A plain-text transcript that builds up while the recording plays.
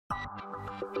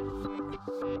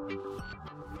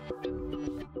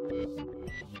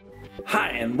Hi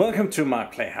and welcome to my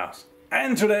playhouse.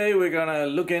 And today we're gonna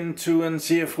look into and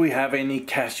see if we have any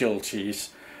casualties.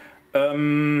 We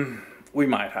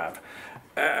might have.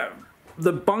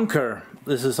 The bunker,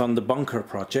 this is on the bunker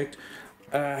project.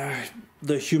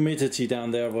 The humidity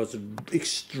down there was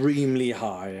extremely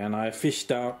high and I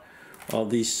fished out all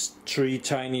these 3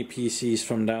 tiny PCs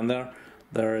from down there.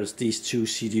 There is these 2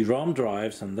 CD-ROM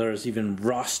drives and there is even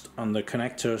rust on the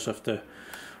connectors of the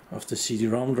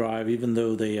CD-ROM drive, even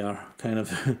though they are kind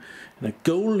of in a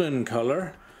golden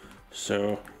color.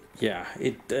 So yeah,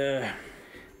 it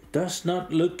does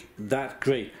not look that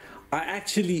great. I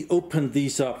actually opened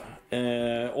these up,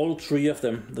 all 3 of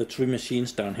them, the 3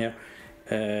 machines down here,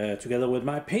 together with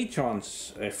my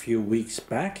patrons a few weeks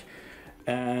back,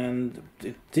 and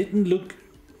it didn't look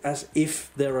as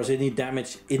if there was any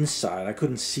damage inside. I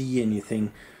couldn't see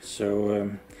anything.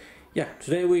 So yeah,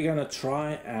 today we're gonna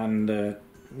try and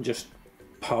just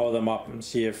power them up and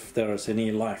see if there is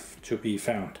any life to be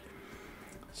found.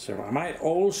 So I might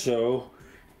also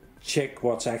check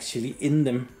what's actually in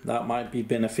them. That might be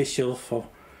beneficial for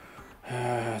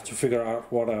to figure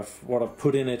out what I've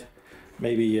put in it.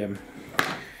 Maybe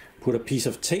put a piece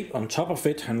of tape on top of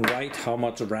it and write how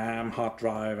much RAM, hard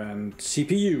drive and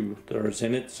CPU there is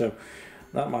in it. So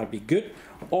that might be good.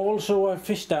 Also I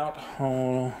fished out,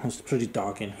 oh it's pretty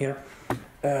dark in here,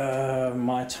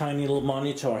 my tiny little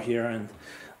monitor here, and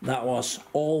that was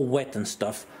all wet and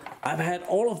stuff. I've had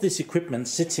all of this equipment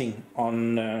sitting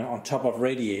on top of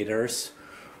radiators,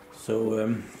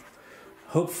 so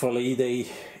hopefully they,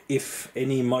 if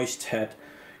any moist had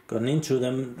gone into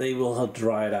them, they will have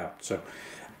dried out. So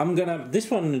I'm gonna,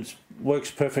 this one works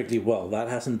perfectly well. That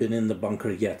hasn't been in the bunker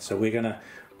yet, so we're gonna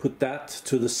put that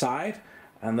to the side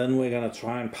and then we're gonna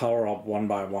try and power up one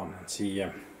by one and see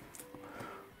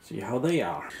how they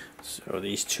are. So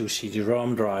these 2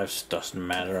 CD-ROM drives doesn't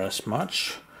matter as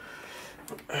much.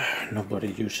 Nobody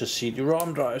uses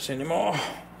CD-ROM drives anymore.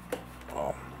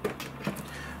 Oh,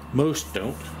 most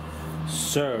don't.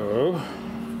 So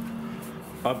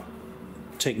I'm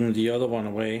taking the other one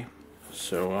away.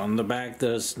 So on the back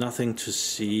there's nothing to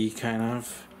see, kind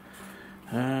of.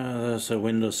 There's a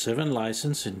Windows 7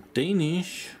 license in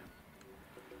Danish.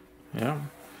 Yeah.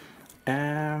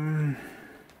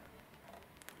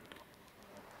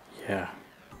 Yeah,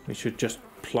 we should just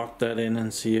plug that in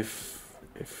and see if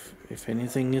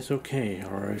anything is okay,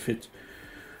 or if it...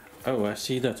 Oh, I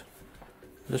see that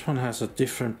this one has a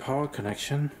different power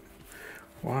connection.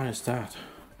 Why is that?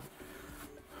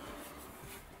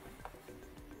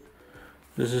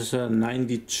 This is a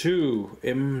 92,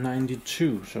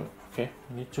 M92, so okay,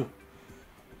 I need to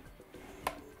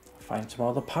find some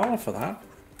other power for that.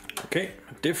 Okay,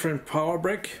 a different power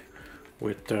brick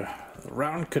with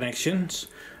round connections.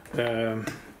 The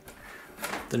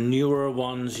newer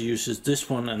ones uses this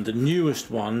one, and the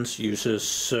newest ones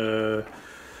uses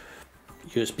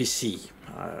USB-C,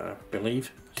 I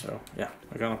believe. So yeah,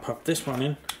 we're gonna pop this one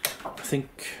in. I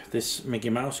think this Mickey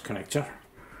Mouse connector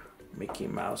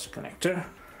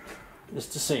is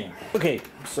the same. Okay,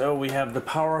 so we have the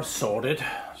power sorted,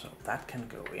 so that can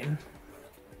go in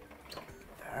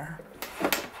there.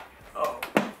 Oh,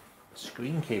 the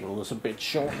screen cable is a bit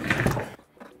short.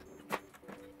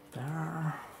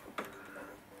 There.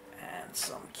 And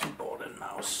some keyboard and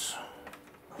mouse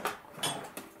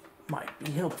might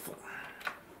be helpful.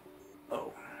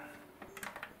 Oh,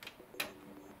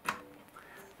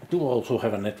 I do also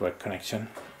have a network connection.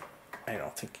 I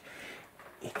don't think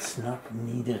it's not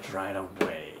needed right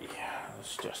away.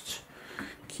 Let's just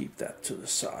keep that to the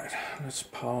side. Let's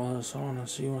power this on and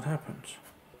see what happens.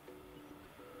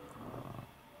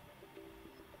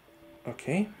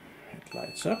 Okay, it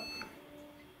lights up.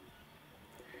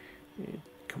 It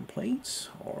complains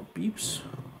or beeps.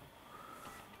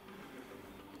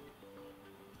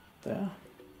 There.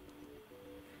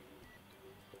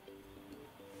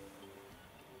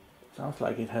 Sounds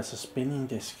like it has a spinning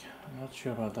disc. I'm not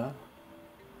sure about that.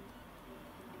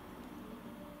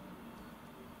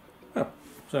 Oh,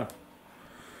 so.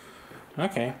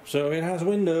 Okay, so it has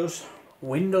Windows.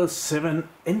 Windows 7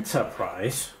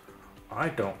 Enterprise. I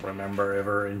don't remember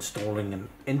ever installing an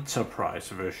Enterprise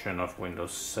version of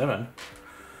Windows 7.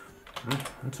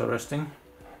 Interesting.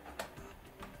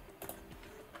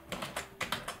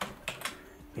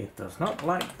 It does not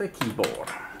like the keyboard.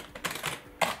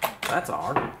 That's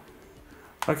odd.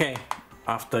 Okay,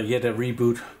 after yet a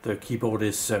reboot, the keyboard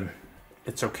is,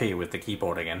 it's okay with the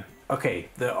keyboard again. Okay,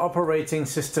 the operating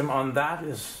system on that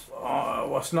is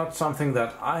was not something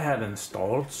that I had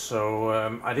installed, so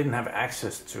I didn't have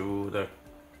access to the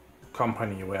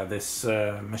company where this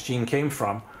machine came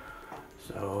from.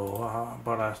 So,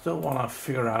 but I still want to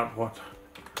figure out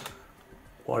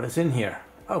what is in here.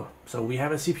 Oh, so we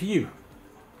have a CPU.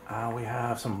 We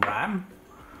have some RAM.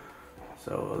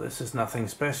 So this is nothing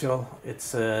special.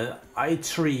 It's a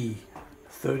i3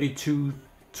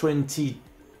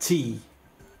 3220T,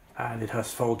 and it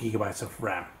has 4 GB of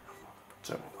RAM.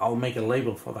 So I'll make a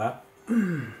label for that.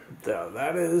 There,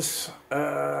 that is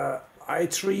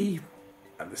i3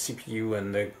 and the CPU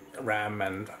and the RAM,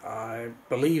 and I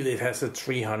believe it has a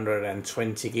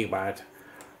 320 GB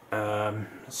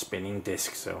spinning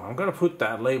disk. So I'm gonna put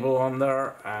that label on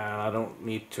there, and I don't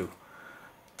need to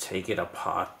take it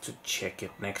apart to check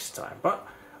it next time. But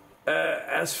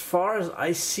as far as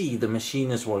I see, the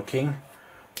machine is working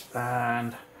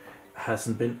and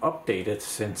hasn't been updated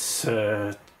since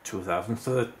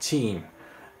 2013.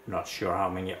 Not sure how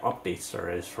many updates there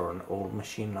is for an old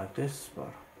machine like this,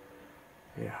 but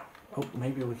yeah. Oh,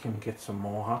 maybe we can get some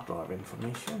more hard drive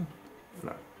information.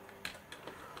 No.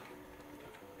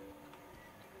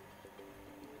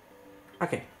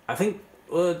 Okay, I think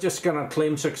we're just gonna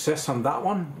claim success on that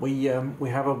one. We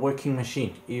have a working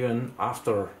machine even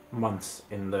after months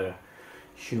in the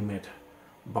humid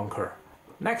bunker.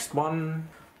 Next one.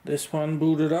 This one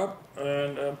booted up,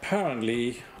 and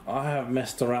apparently I have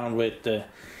messed around with the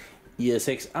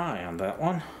ESXi on that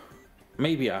one.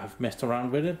 Maybe I've messed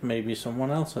around with it, maybe someone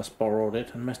else has borrowed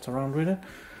it and messed around with it.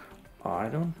 I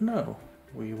don't know.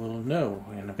 We will know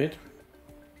in a bit.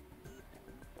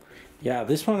 Yeah,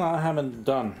 this one I haven't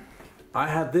done. I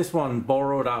had this one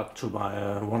borrowed out to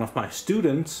one of my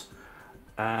students,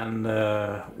 and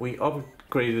we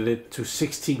upgraded it to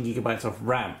 16 GB of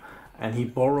RAM, and he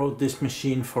borrowed this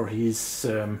machine for his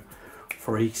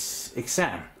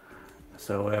exam.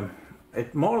 So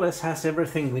it more or less has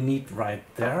everything we need right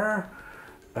there.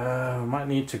 Might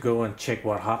need to go and check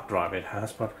what hard drive it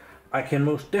has, but I can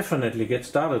most definitely get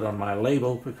started on my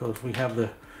label because we have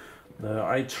the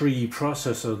i3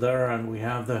 processor there, and we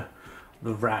have the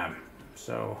RAM.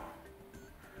 So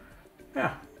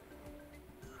yeah,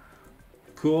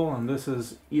 cool. And this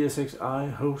is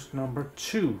ESXi host number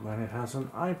 2, and it has an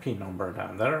IP number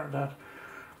down there that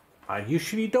I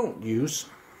usually don't use.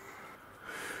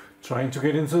 Trying to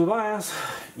get into the BIOS.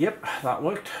 Yep, that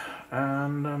worked.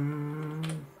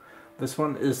 And this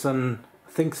one is an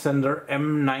ThinkCenter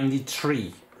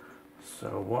M93.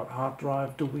 So what hard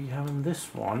drive do we have in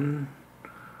this one?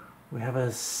 We have a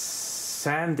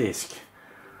SanDisk.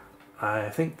 I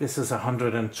think this is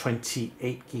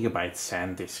 128 GB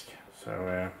SanDisk.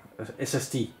 So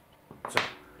SSD. So,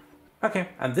 okay,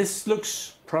 and this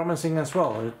looks promising as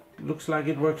well. It looks like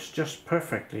it works just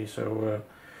perfectly. So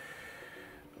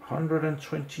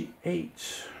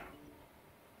 128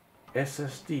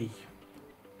 SSD.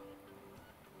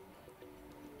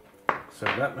 So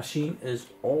that machine is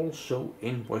also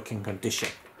in working condition.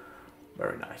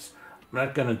 Very nice. I'm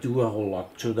not gonna do a whole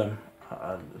lot to them.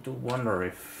 I do wonder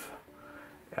if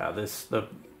the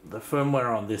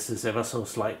firmware on this is ever so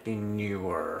slightly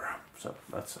newer. So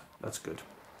that's good.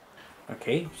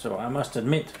 Okay, so I must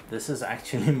admit, this is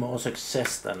actually more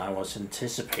success than I was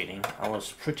anticipating. I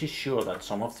was pretty sure that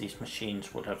some of these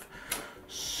machines would have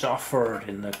suffered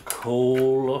in the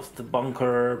cold of the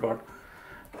bunker, but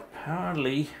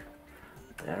apparently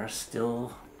they're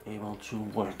still able to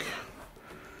work.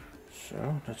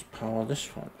 So let's power this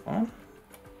one on.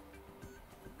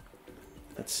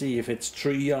 Let's see if it's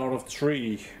 3 out of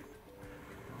 3.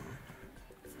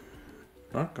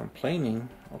 Not complaining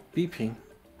or beeping.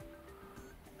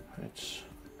 It's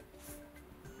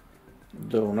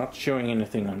though not showing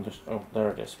anything on this. Oh, there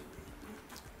it is.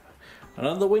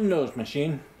 Another Windows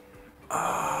machine.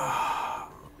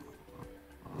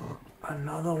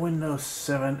 Another Windows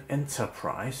 7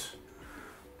 Enterprise.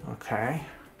 Okay.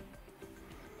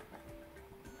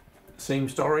 Same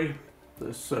story.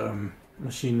 This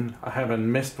machine, I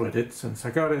haven't messed with it since I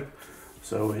got it.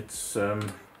 So it's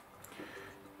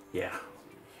yeah.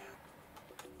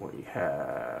 We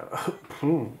have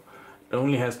it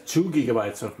only has 2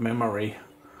 GB of memory.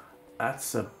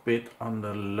 That's a bit on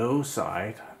the low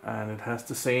side, and it has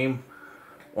the same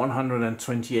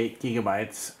 128 GB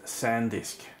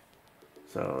SanDisk.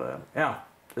 So yeah,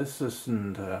 this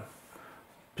isn't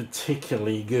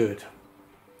particularly good.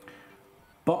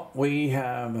 But we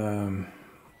have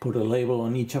put a label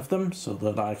on each of them so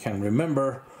that I can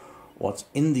remember what's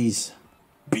in these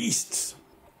beasts.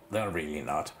 They're really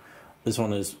not. This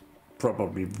one is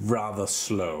probably rather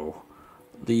slow.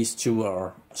 These two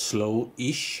are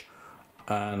slow-ish,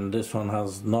 and this one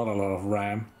has not a lot of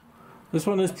RAM. This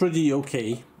one is pretty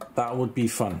okay. That would be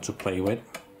fun to play with.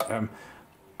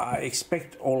 I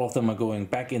expect all of them are going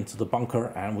back into the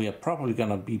bunker, and we are probably going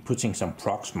to be putting some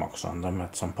Proxmox on them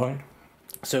at some point.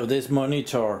 So this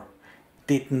monitor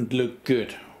didn't look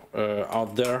good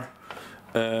out there.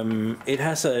 It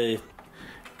has a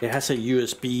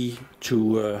USB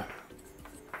to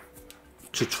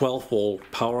 12 volt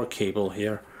power cable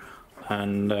here,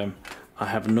 and I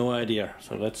have no idea.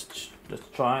 So let's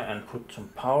try and put some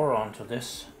power onto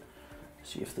this.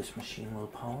 See if this machine will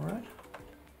power it.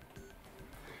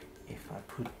 If I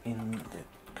put in it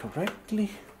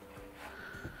correctly,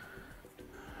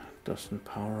 it doesn't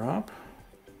power up.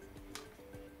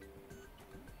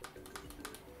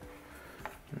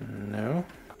 No.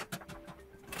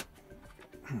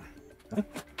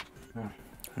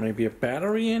 Maybe a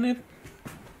battery in it.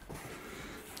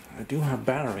 I do have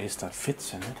batteries that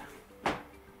fits in it.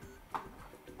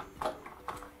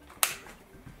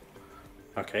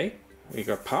 Okay, we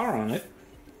got power on it.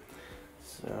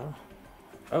 So,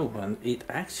 oh, and it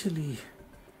actually,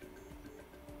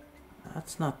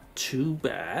 that's not too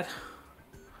bad.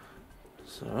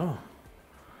 So,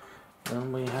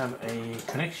 then we have a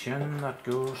connection that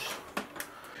goes,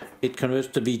 it converts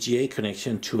the VGA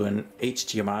connection to an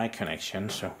HDMI connection.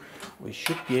 So we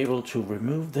should be able to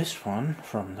remove this one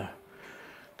from the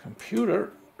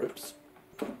computer. Oops.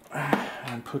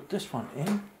 And put this one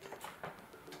in.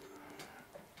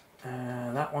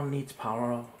 That one needs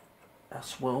power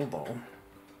as well though.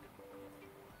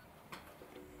 So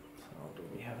do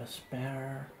we have a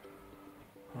spare?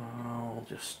 I'll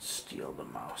just steal the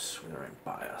mouse. We're in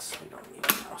BIOS, we don't need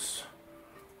a mouse.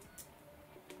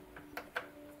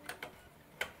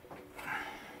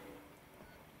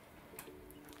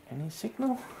 Any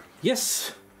signal?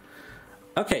 Yes!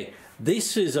 Okay,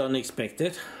 this is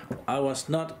unexpected. I was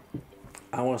not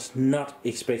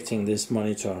expecting this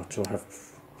monitor to have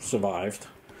survived.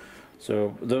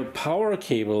 So the power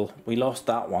cable, we lost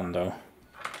that one though.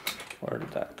 Where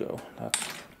did that go?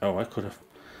 Oh, I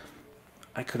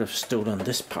could have stood on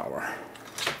this power.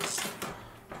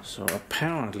 So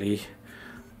apparently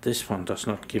this one does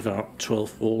not give out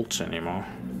 12 volts anymore.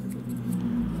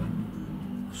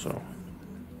 So,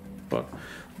 but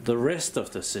the rest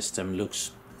of the system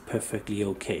looks perfectly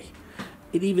okay.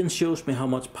 It even shows me how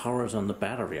much power is on the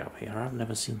battery up here. I've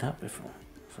never seen that before.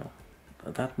 So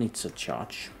that needs a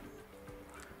charge.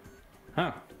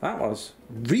 Ah, that was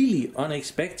really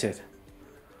unexpected.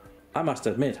 I must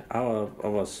admit, I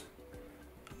was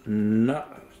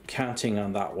not counting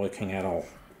on that working at all.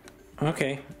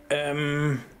 Okay,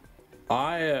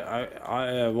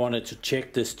 I wanted to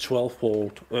check this 12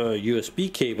 volt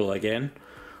USB cable again,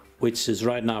 which is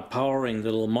right now powering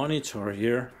the little monitor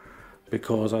here,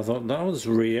 because I thought that was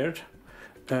weird.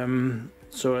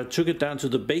 So I took it down to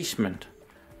the basement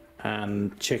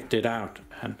and checked it out,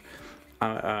 and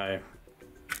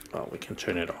well, we can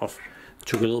turn it off.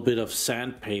 Took a little bit of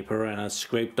sandpaper and I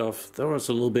scraped off. There was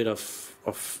a little bit of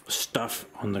stuff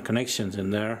on the connections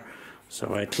in there,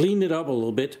 so I cleaned it up a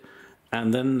little bit,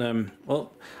 and then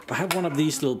well, I have one of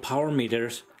these little power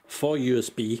meters for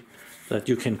USB that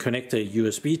you can connect a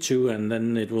USB to, and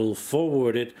then it will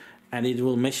forward it and it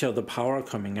will measure the power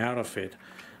coming out of it.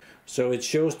 So it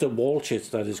shows the voltage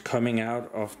that is coming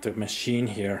out of the machine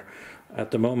here.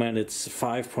 At the moment it's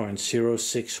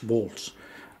 5.06 volts.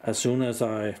 As soon as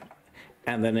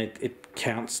and then it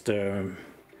counts the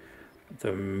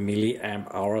milliamp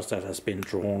hours that has been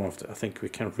drawn off. I think we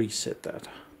can reset that.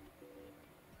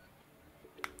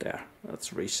 There,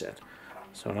 that's reset.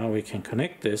 So now we can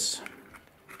connect this,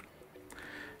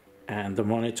 and the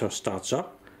monitor starts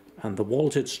up, and the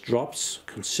voltage drops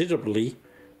considerably,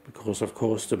 because of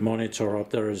course the monitor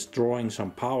up there is drawing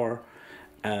some power,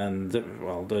 and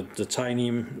the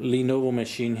tiny Lenovo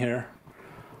machine here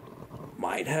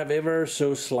might have ever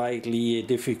so slightly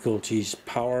difficulties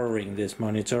powering this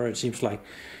monitor. It seems like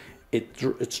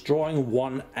it's drawing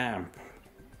 1 amp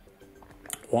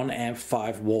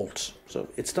 5 volts, so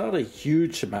it's not a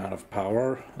huge amount of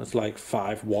power. It's like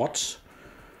 5 watts,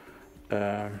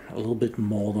 a little bit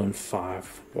more than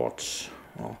 5 watts.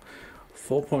 Well,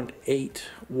 4.8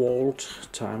 volt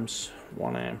times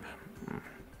 1 amp,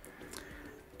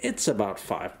 it's about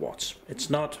 5 watts.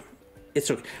 It's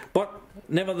okay, but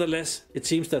nevertheless it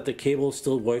seems that the cable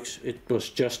still works. It was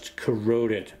just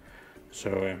corroded.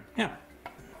 So yeah,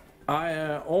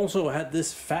 I also had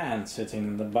this fan sitting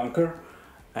in the bunker,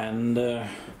 and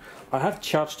I have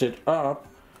charged it up.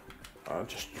 I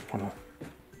just want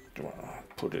to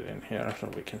put it in here so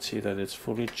we can see that it's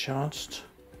fully charged.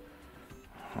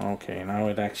 Okay, now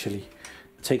it actually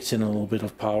takes in a little bit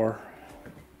of power.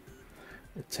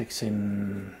 It takes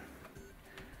in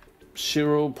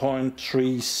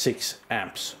 0.36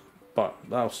 amps. but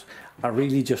I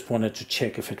really just wanted to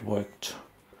check if it worked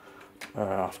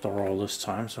after all this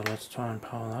time. So let's try and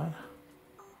power that.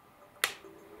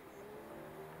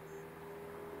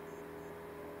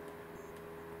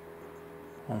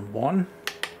 On 1,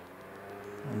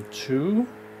 on 2,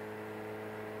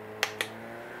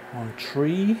 on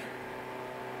 3.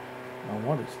 Now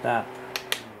what is that?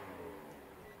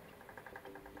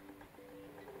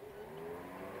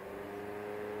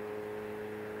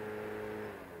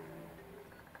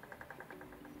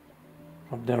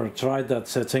 I've never tried that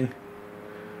setting.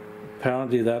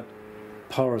 Apparently that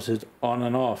powers it on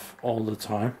and off all the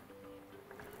time.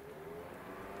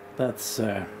 That's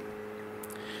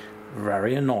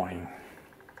very annoying.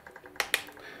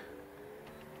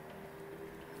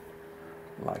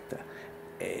 Like that.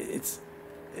 It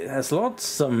has lots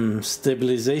some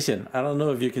stabilization. I don't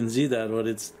know if you can see that, but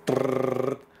it's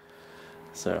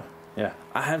so yeah.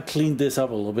 I have cleaned this up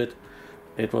a little bit.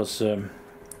 It was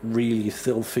really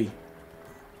filthy.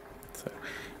 So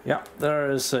yeah,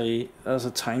 there's a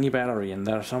tiny battery in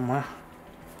there somewhere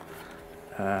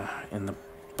in the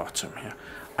bottom here.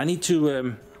 I need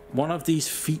to one of these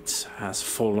feet has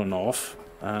fallen off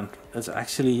and it's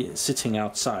actually sitting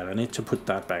outside. I need to put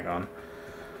that back on.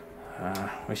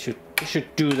 We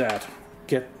should do that.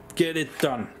 Get it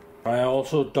done. I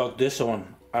also dug this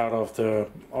one out of the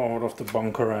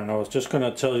bunker, and I was just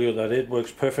gonna tell you that it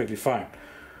works perfectly fine.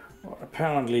 Well,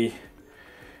 apparently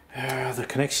the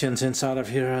connections inside of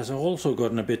here has also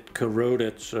gotten a bit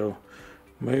corroded, so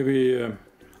maybe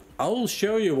I'll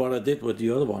show you what I did with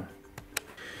the other one.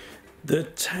 The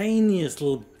tiniest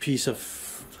little piece of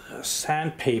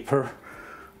sandpaper,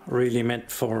 really meant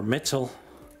for metal,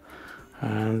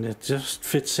 and it just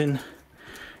fits in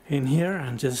here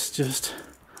and just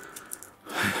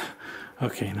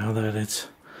okay. Now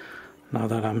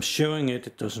that I'm showing it,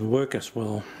 it doesn't work as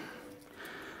well.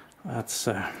 That's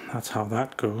how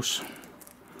that goes.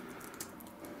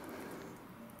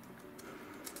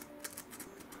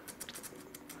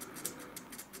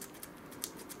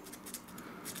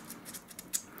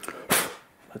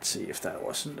 Let's see if that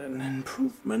wasn't an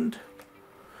improvement.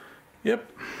 Yep,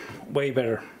 way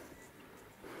better.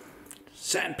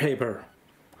 Sandpaper.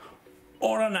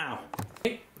 Order now.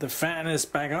 Okay, the fan is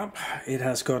back up. It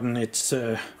has gotten its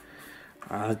it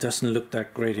doesn't look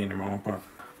that great anymore, but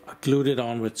I glued it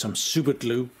on with some super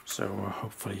glue, so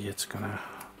hopefully it's gonna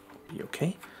be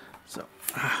okay. So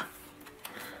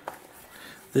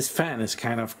this fan is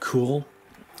kind of cool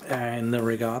in the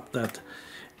regard that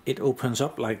it opens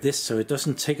up like this, so it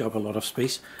doesn't take up a lot of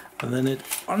space, and then it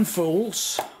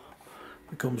unfolds,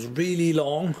 becomes really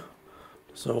long.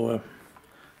 So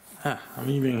I'm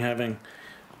even having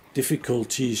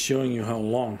difficulties showing you how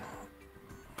long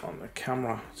on the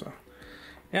camera. So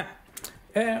yeah,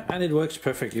 and it works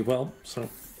perfectly well. So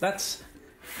that's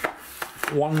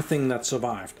one thing that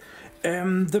survived.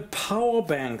 The power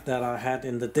bank that I had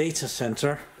in the data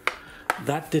center,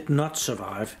 that did not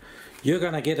survive. You're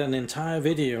gonna get an entire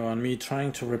video on me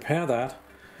trying to repair that.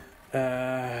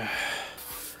 I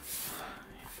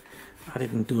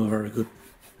didn't do a very good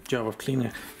job of cleaning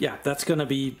it. Yeah, that's gonna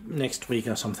be next week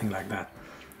or something like that.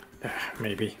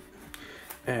 Maybe.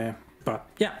 But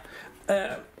yeah.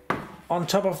 On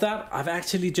top of that, I've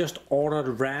actually just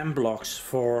ordered RAM blocks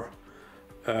for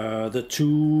the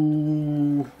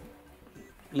two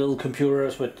little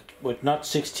computers with not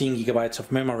 16 gigabytes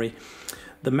of memory.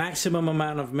 The maximum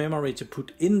amount of memory to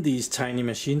put in these tiny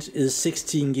machines is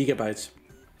 16 gigabytes.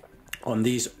 On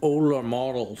these older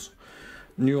models,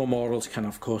 newer models can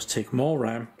of course take more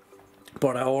RAM,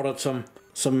 but I ordered some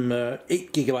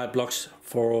 8 gigabyte blocks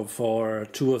for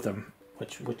two of them.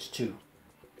 Which two?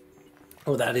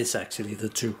 Oh, that is actually the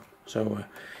two. So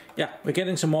yeah, we're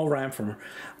getting some more RAM from her.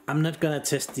 I'm not gonna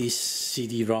test these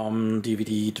CD-ROM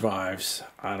DVD drives.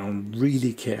 I don't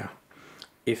really care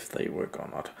if they work or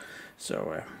not.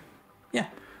 So yeah.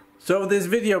 So this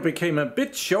video became a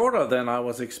bit shorter than I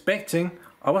was expecting.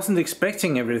 I wasn't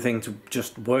expecting everything to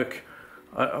just work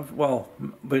well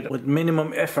with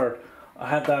minimum effort. I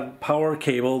had that power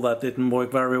cable that didn't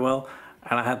work very well,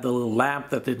 and I had the little lamp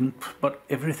that didn't, but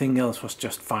everything else was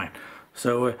just fine.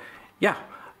 So yeah,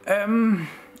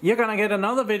 you're gonna get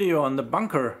another video on the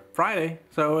bunker Friday.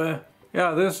 So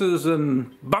yeah, this is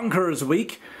in bunkers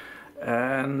week,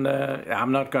 and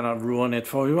I'm not gonna ruin it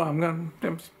for you.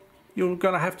 You're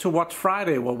gonna have to watch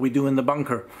Friday what we do in the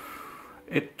bunker.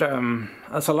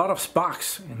 There's a lot of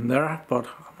sparks in there, but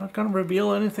I'm not gonna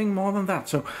reveal anything more than that.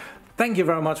 So thank you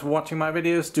very much for watching my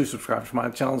videos. Do subscribe to my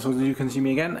channel so that you can see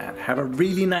me again, and have a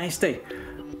really nice day.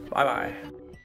 Bye bye.